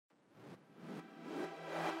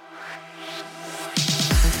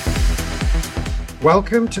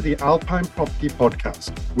Welcome to the Alpine Property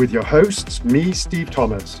Podcast with your hosts, me, Steve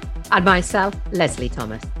Thomas. And myself, Leslie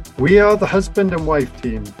Thomas. We are the husband and wife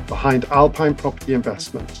team behind Alpine Property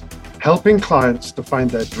Investment, helping clients to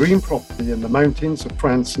find their dream property in the mountains of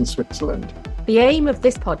France and Switzerland. The aim of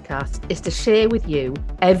this podcast is to share with you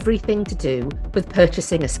everything to do with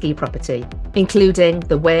purchasing a ski property, including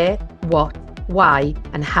the where, what, why,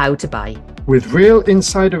 and how to buy. With real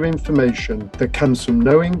insider information that comes from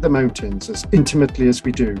knowing the mountains as intimately as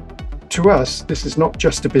we do. To us, this is not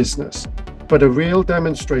just a business, but a real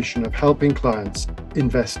demonstration of helping clients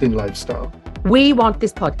invest in lifestyle. We want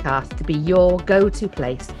this podcast to be your go-to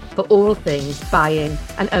place for all things buying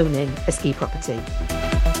and owning a ski property.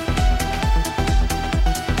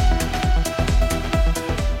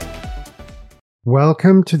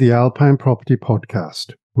 Welcome to the Alpine Property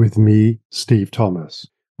Podcast with me, Steve Thomas.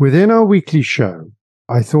 Within our weekly show,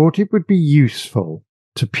 I thought it would be useful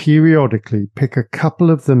to periodically pick a couple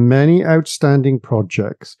of the many outstanding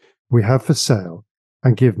projects we have for sale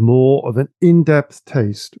and give more of an in-depth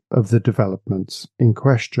taste of the developments in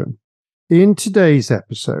question. In today's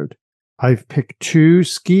episode, I've picked two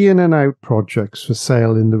ski in and out projects for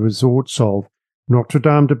sale in the resorts of Notre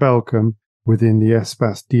Dame de Belcom within the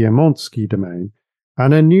Espace Diamant ski domain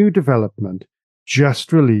and a new development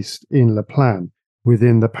just released in La Plagne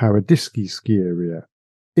within the Paradisky ski area.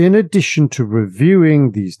 In addition to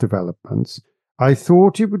reviewing these developments, I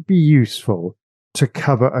thought it would be useful to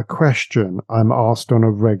cover a question I'm asked on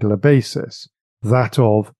a regular basis, that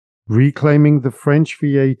of reclaiming the French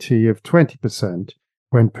VAT of 20%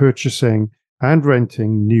 when purchasing and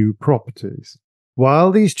renting new properties.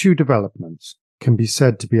 While these two developments can be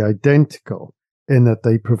said to be identical in that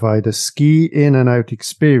they provide a ski in and out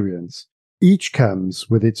experience, each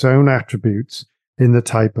comes with its own attributes in the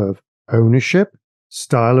type of ownership,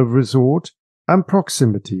 style of resort, and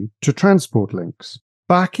proximity to transport links.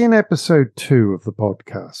 Back in episode 2 of the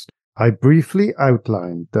podcast, I briefly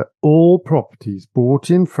outlined that all properties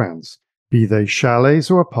bought in France, be they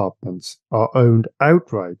chalets or apartments, are owned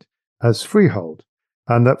outright as freehold,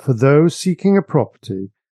 and that for those seeking a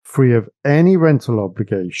property free of any rental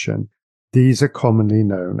obligation, these are commonly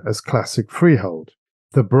known as classic freehold.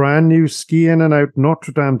 The brand new ski in and out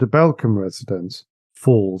Notre Dame de Belcom residence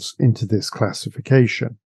falls into this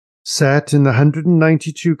classification. Set in the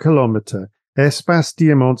 192-kilometre Espace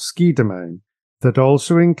Diamant ski domain that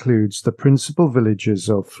also includes the principal villages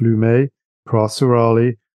of Flumet,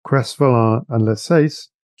 Pras-Orali, Crest-Valin and Les Saces,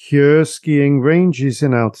 here skiing ranges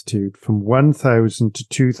in altitude from 1,000 to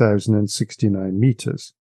 2,069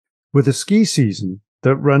 metres. With a ski season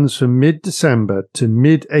that runs from mid-December to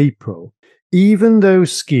mid-April, even though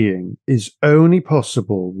skiing is only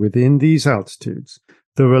possible within these altitudes,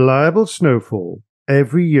 the reliable snowfall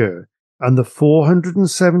every year and the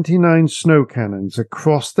 479 snow cannons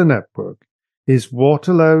across the network is what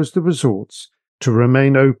allows the resorts to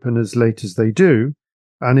remain open as late as they do,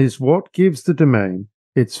 and is what gives the domain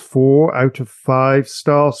its 4 out of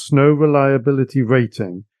 5-star snow reliability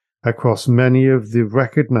rating across many of the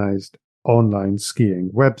recognized online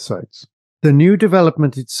skiing websites. The new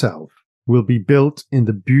development itself will be built in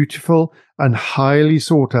the beautiful and highly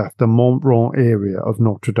sought-after Mont-Blanc area of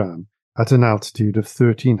Notre Dame at an altitude of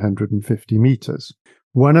 1,350 metres.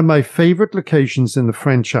 One of my favourite locations in the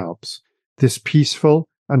French Alps, this peaceful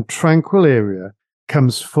and tranquil area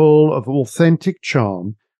comes full of authentic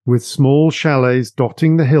charm with small chalets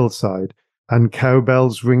dotting the hillside and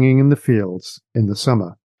cowbells ringing in the fields in the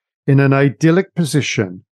summer. In an idyllic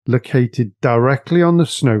position located directly on the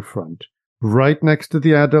snowfront, right next to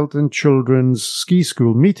the adult and children's ski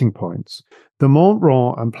school meeting points, the Mont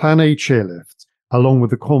Blanc and Plan A chairlifts, along with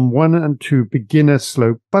the Com 1 and 2 beginner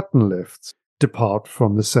slope button lifts, depart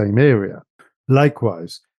from the same area.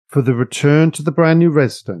 Likewise, for the return to the brand new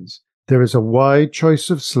residence, there is a wide choice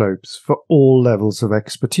of slopes for all levels of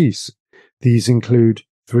expertise. These include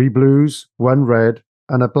 3 blues, 1 red,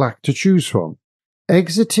 and a black to choose from.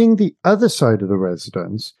 Exiting the other side of the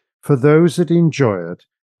residence, for those that enjoy it,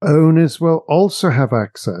 owners will also have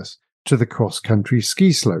access to the cross-country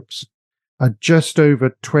ski slopes. At just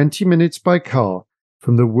over 20 minutes by car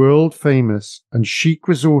from the world-famous and chic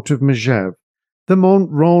resort of Megève, the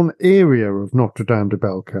Mont-Rond area of Notre Dame de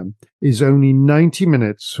Belcom is only 90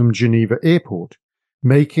 minutes from Geneva Airport,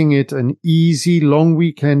 making it an easy long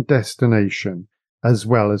weekend destination as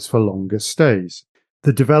well as for longer stays.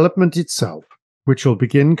 The development itself, which will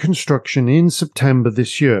begin construction in September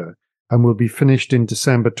this year and will be finished in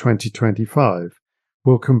December 2025,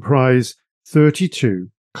 will comprise 32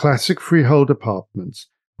 classic freehold apartments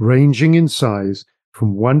ranging in size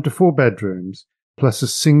from 1 to 4 bedrooms, plus a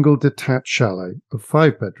single detached chalet of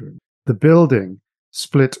 5 bedrooms. The building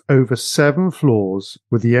split over 7 floors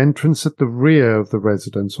with the entrance at the rear of the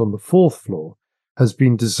residence on the 4th floor, has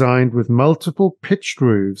been designed with multiple pitched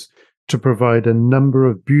roofs to provide a number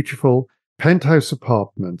of beautiful penthouse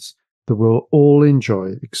apartments that will all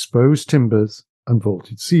enjoy exposed timbers and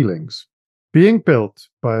vaulted ceilings. Being built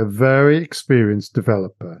by a very experienced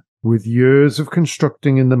developer with years of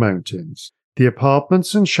constructing in the mountains, the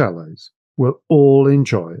apartments and chalets will all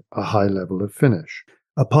enjoy a high level of finish.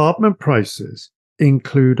 Apartment prices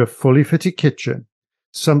include a fully fitted kitchen,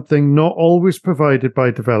 something not always provided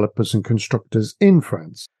by developers and constructors in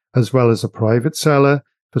France, as well as a private cellar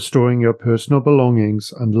for storing your personal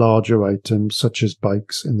belongings and larger items such as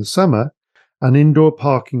bikes in the summer, an indoor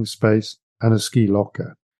parking space and a ski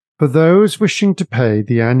locker. For those wishing to pay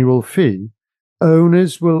the annual fee,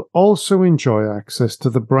 owners will also enjoy access to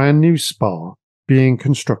the brand new spa being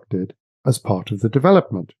constructed as part of the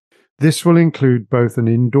development. This will include both an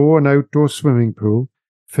indoor and outdoor swimming pool,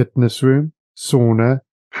 fitness room, sauna,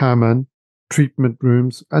 hammam, treatment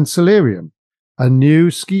rooms and solarium. A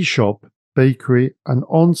new ski shop, bakery and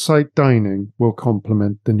on-site dining will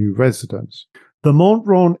complement the new residence. The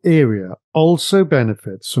Montron area also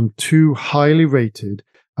benefits from 2 highly rated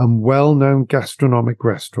and well-known gastronomic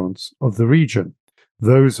restaurants of the region,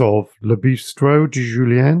 those of Le Bistrot de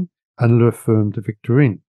Julien and Le Ferme de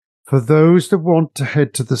Victorine. For those that want to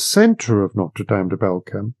head to the centre of Notre Dame de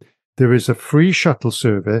Belcombe, there is a free shuttle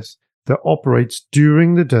service that operates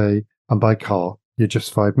during the day, and by car you're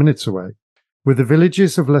just 5 minutes away. With the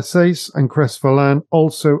villages of La Cesse and Crestvolan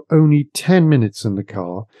also only 10 minutes in the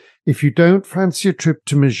car, if you don't fancy a trip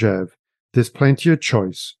to Megève, there's plenty of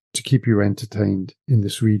choice to keep you entertained in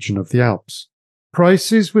this region of the Alps.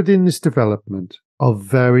 Prices within this development are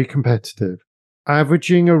very competitive,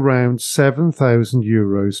 averaging around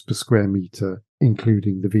 €7,000 per square metre,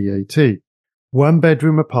 including the VAT.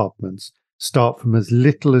 1-bedroom apartments start from as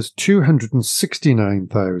little as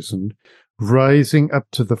 €269,000, rising up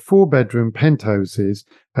to the 4-bedroom penthouses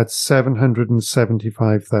at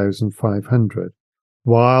 €775,500,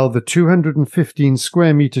 while the 215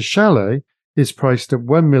 square metre chalet is priced at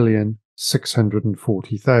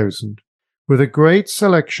 €1,640,000. With a great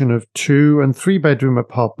selection of 2- and 3-bedroom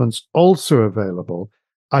apartments also available,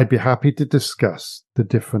 I'd be happy to discuss the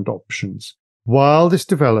different options. While this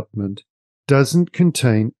development doesn't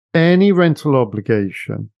contain any rental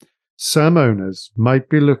obligation, some owners might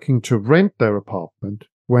be looking to rent their apartment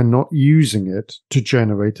when not using it to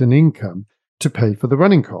generate an income to pay for the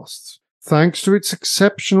running costs. Thanks to its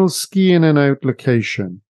exceptional ski in and out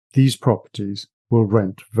location, these properties will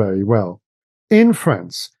rent very well. In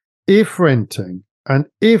France, if renting and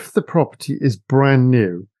if the property is brand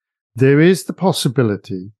new, there is the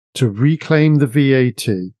possibility to reclaim the VAT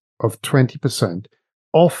of 20%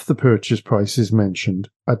 off the purchase prices mentioned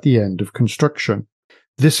at the end of construction.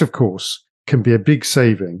 This, of course, can be a big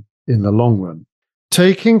saving in the long run.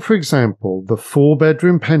 Taking, for example, the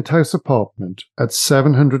 4-bedroom penthouse apartment at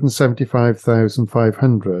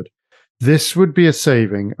 €775,500, this would be a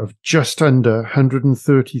saving of just under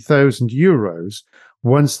 €130,000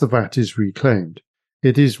 once the VAT is reclaimed.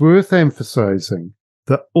 It is worth emphasising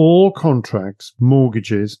that all contracts,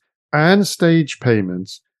 mortgages and stage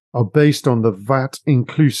payments are based on the VAT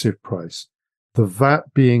inclusive price, the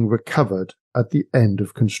VAT being recovered at the end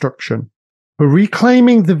of construction. For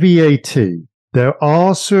reclaiming the VAT, there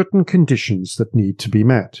are certain conditions that need to be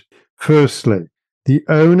met. Firstly, the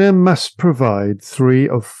owner must provide 3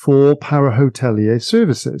 of 4 para-hotelier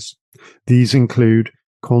services. These include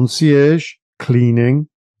concierge, cleaning,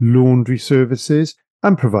 laundry services,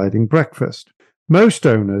 and providing breakfast. Most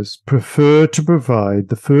owners prefer to provide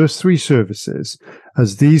the first 3 services,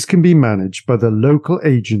 as these can be managed by the local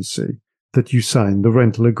agency that you sign the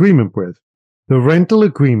rental agreement with. The rental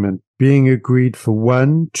agreement being agreed for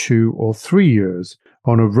 1, 2, or 3 years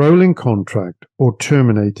on a rolling contract or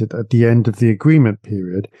terminated at the end of the agreement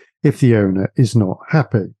period if the owner is not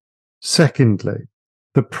happy. Secondly,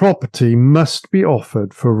 the property must be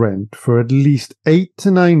offered for rent for at least 8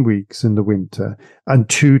 to 9 weeks in the winter and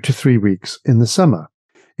 2 to 3 weeks in the summer.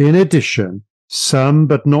 In addition, some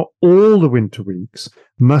but not all the winter weeks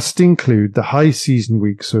must include the high season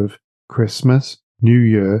weeks of Christmas, New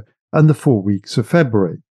Year, and the 4 weeks of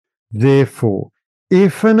February. Therefore,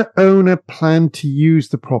 if an owner planned to use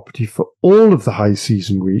the property for all of the high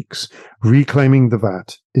season weeks, reclaiming the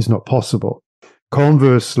VAT is not possible.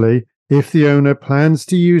 Conversely, if the owner plans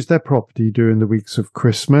to use their property during the weeks of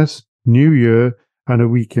Christmas, New Year, and a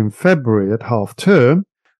week in February at half term,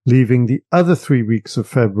 leaving the other 3 weeks of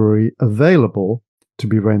February available to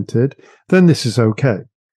be rented, then this is okay.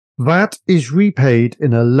 VAT is repaid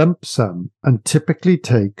in a lump sum and typically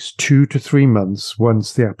takes 2 to 3 months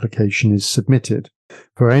once the application is submitted.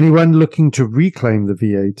 For anyone looking to reclaim the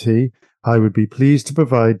VAT, I would be pleased to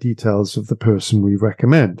provide details of the person we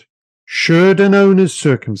recommend. Should an owner's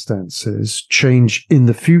circumstances change in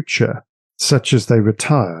the future, such as they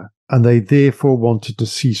retire, and they therefore wanted to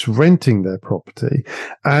cease renting their property,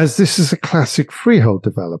 as this is a classic freehold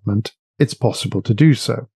development, it's possible to do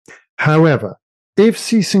so. However, if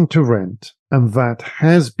ceasing to rent and VAT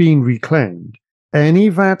has been reclaimed, any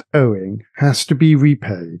VAT owing has to be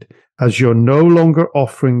repaid as you're no longer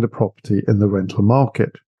offering the property in the rental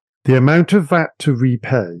market. The amount of VAT to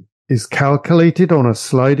repay is calculated on a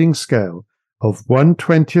sliding scale of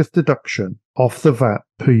 1/20th deduction off the VAT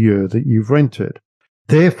per year that you've rented.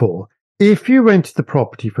 Therefore, if you rented the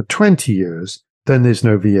property for 20 years, then there's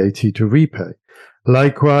no VAT to repay.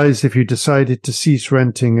 Likewise, if you decided to cease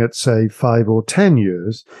renting at, say, 5 or 10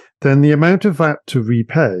 years, then the amount of VAT to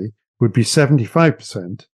repay would be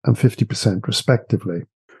 75% and 50% respectively.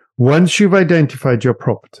 Once you've identified your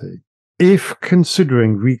property, if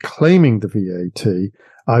considering reclaiming the VAT,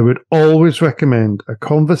 I would always recommend a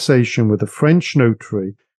conversation with a French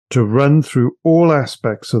notary to run through all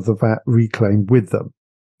aspects of the VAT reclaim with them.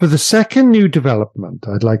 For the second new development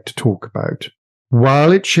I'd like to talk about,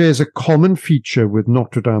 while it shares a common feature with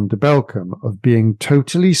Notre Dame de Belcombe of being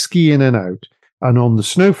totally ski in and out and on the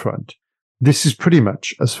snowfront, this is pretty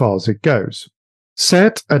much as far as it goes.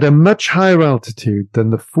 Set at a much higher altitude than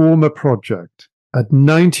the former project, at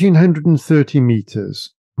 1,930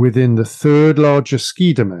 meters within the third largest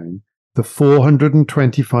ski domain, the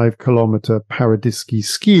 425-kilometer Paradisky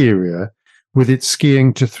ski area, with its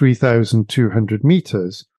skiing to 3,200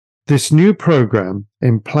 meters, this new program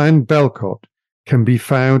in Plan Belcote can be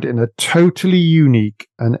found in a totally unique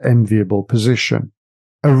and enviable position.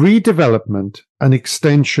 A redevelopment and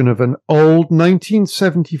extension of an old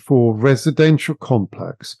 1974 residential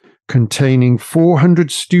complex containing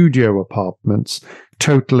 400 studio apartments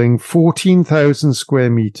totaling 14,000 square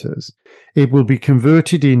meters. It will be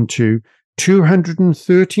converted into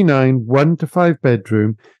 239 1 to 5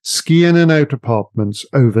 bedroom ski in and out apartments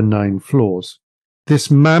over 9 floors. This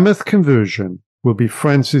mammoth conversion will be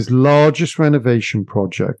France's largest renovation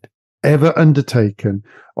project ever undertaken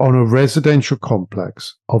on a residential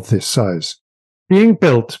complex of this size. Being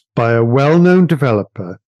built by a well-known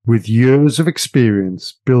developer with years of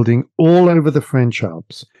experience building all over the French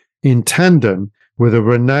Alps, in tandem with a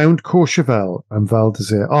renowned Courchevel and Val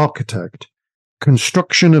d'Isère architect,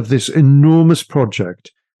 construction of this enormous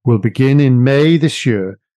project will begin in May this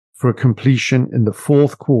year for a completion in the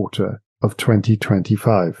fourth quarter of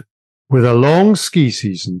 2025. With a long ski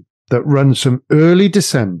season that runs from early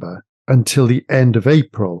December until the end of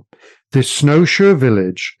April, this snowshoe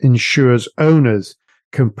village ensures owners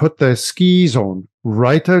can put their skis on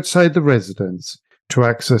right outside the residence to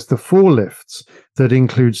access the 4 lifts that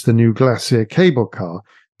includes the new Glacier cable car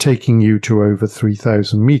taking you to over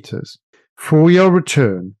 3,000 meters. For your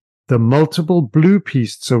return, the multiple blue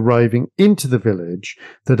pistes arriving into the village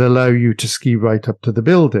that allow you to ski right up to the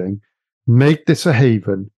building make this a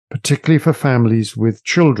haven, particularly for families with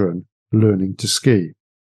children learning to ski.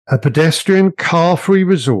 A pedestrian car-free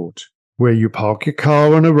resort where you park your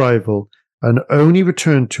car on arrival and only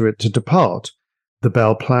return to it to depart. The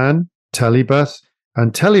Belplan, Telebus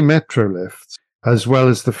and Telemetro lifts, as well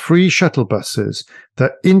as the free shuttle buses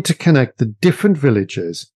that interconnect the different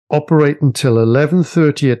villages, operate until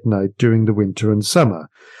 11:30 at night during the winter and summer,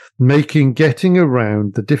 making getting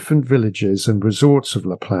around the different villages and resorts of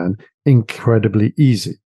La Plagne incredibly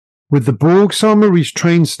easy. With the Bourg Saint-Maurice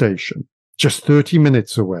train station just 30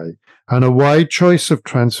 minutes away and a wide choice of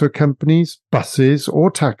transfer companies, buses or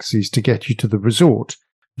taxis to get you to the resort,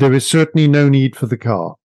 there is certainly no need for the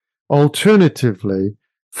car. Alternatively,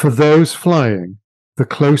 for those flying, the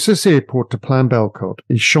closest airport to Plan Belcote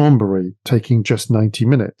is Chambéry, taking just 90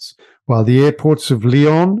 minutes, while the airports of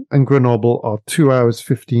Lyon and Grenoble are 2 hours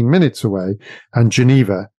 15 minutes away and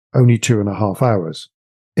Geneva only 2.5 hours.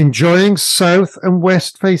 Enjoying south and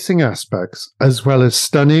west facing aspects as well as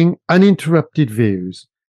stunning uninterrupted views,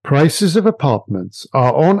 prices of apartments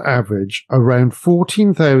are on average around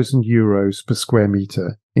 €14,000 per square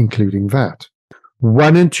metre, including VAT.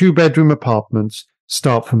 1 and 2 bedroom apartments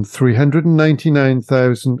start from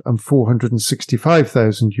 €399,000 and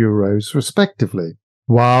 €465,000 respectively,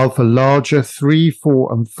 while for larger 3,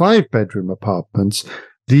 4 and 5 bedroom apartments,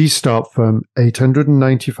 these start from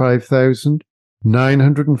 €895,000,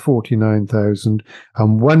 €949,000 and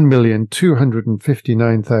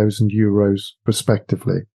 €1,259,000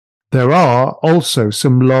 respectively. There are also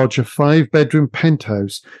some larger 5 bedroom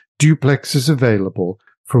penthouse duplexes available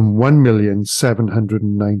from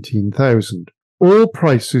 1,719,000. All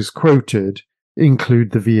prices quoted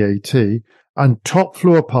include the VAT, and top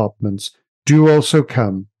floor apartments do also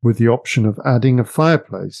come with the option of adding a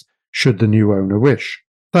fireplace should the new owner wish.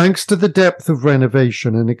 Thanks to the depth of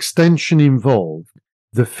renovation and extension involved,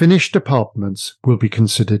 the finished apartments will be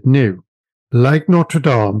considered new. Like Notre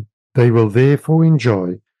Dame, they will therefore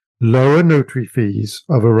enjoy lower notary fees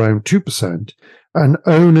of around 2%, and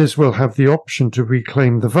owners will have the option to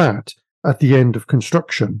reclaim the VAT at the end of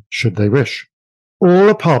construction, should they wish. All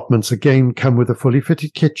apartments again come with a fully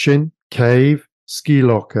fitted kitchen, cave, ski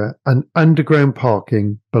locker, and underground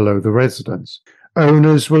parking below the residence.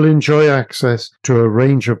 Owners will enjoy access to a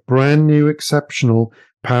range of brand new exceptional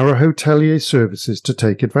para hotelier services to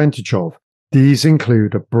take advantage of. These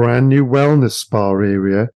include a brand new wellness spa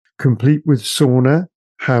area, complete with sauna,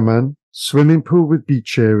 hammam, swimming pool with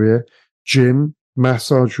beach area, gym,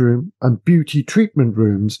 massage room, and beauty treatment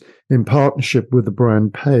rooms in partnership with the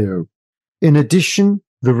brand Peo. In addition,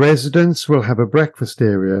 the residents will have a breakfast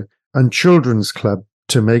area and children's club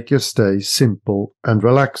to make your stay simple and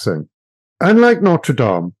relaxing. Unlike Notre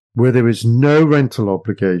Dame, where there is no rental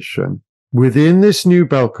obligation, within this new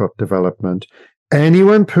Belcote development,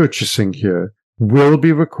 anyone purchasing here will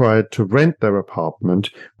be required to rent their apartment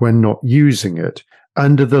when not using it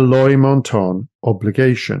under the Loi Montan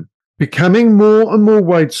obligation. Becoming more and more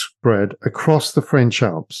widespread across the French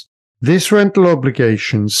Alps, this rental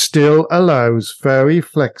obligation still allows very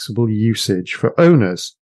flexible usage for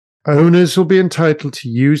owners. Owners will be entitled to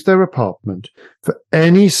use their apartment for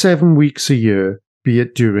any 7 weeks a year, be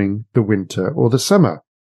it during the winter or the summer.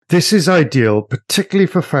 This is ideal particularly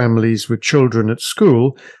for families with children at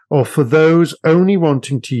school or for those only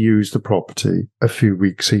wanting to use the property a few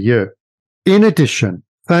weeks a year. In addition,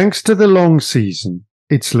 thanks to the long season,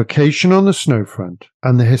 its location on the snowfront,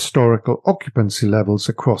 and the historical occupancy levels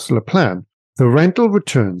across La Plagne, the rental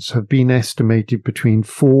returns have been estimated between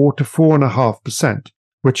 4 to 4.5%,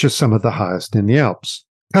 which are some of the highest in the Alps.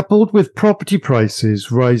 Coupled with property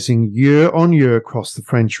prices rising year on year across the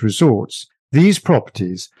French resorts, these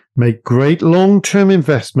properties make great long-term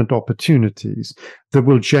investment opportunities that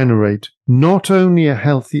will generate not only a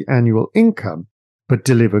healthy annual income, but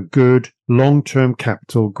deliver good long-term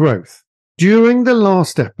capital growth. During the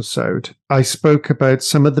last episode, I spoke about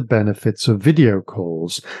some of the benefits of video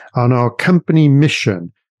calls and our company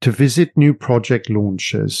mission to visit new project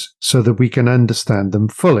launches so that we can understand them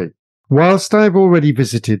fully. Whilst I've already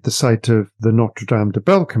visited the site of the Notre Dame de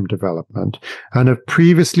Belcom development and have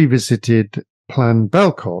previously visited Plan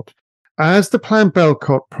Belcote, as the Plan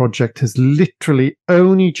Belcote project has literally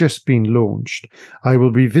only just been launched, I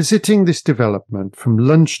will be visiting this development from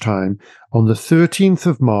lunchtime on the 13th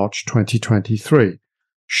of March 2023.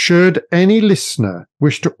 Should any listener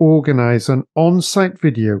wish to organise an on-site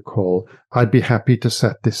video call, I'd be happy to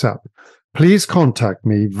set this up. Please contact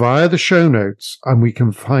me via the show notes and we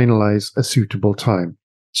can finalise a suitable time.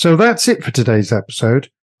 So that's it for today's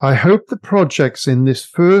episode. I hope the projects in this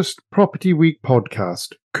first Property Week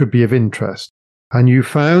podcast could be of interest, and you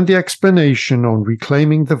found the explanation on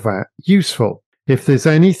reclaiming the VAT useful. If there's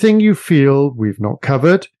anything you feel we've not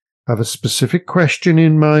covered, have a specific question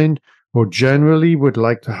in mind, or generally would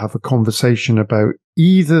like to have a conversation about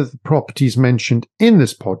either the properties mentioned in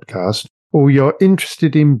this podcast, or you're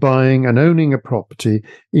interested in buying and owning a property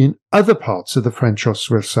in other parts of the French or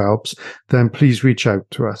Swiss Alps, then please reach out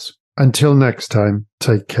to us. Until next time,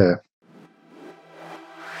 take care.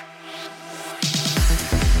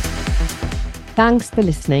 Thanks for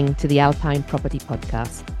listening to the Alpine Property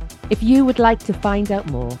Podcast. If you would like to find out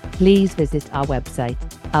more, please visit our website,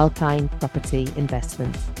 Alpine Property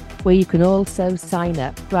Investments, where you can also sign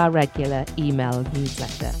up to our regular email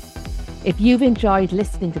newsletter. If you've enjoyed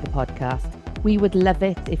listening to the podcast, we would love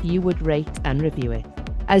it if you would rate and review it,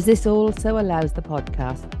 as this also allows the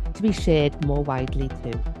podcast to be shared more widely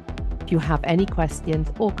too. If you have any questions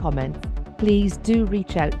or comments, please do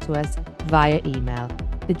reach out to us via email.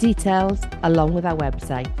 The details, along with our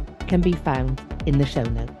website, can be found in the show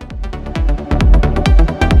notes.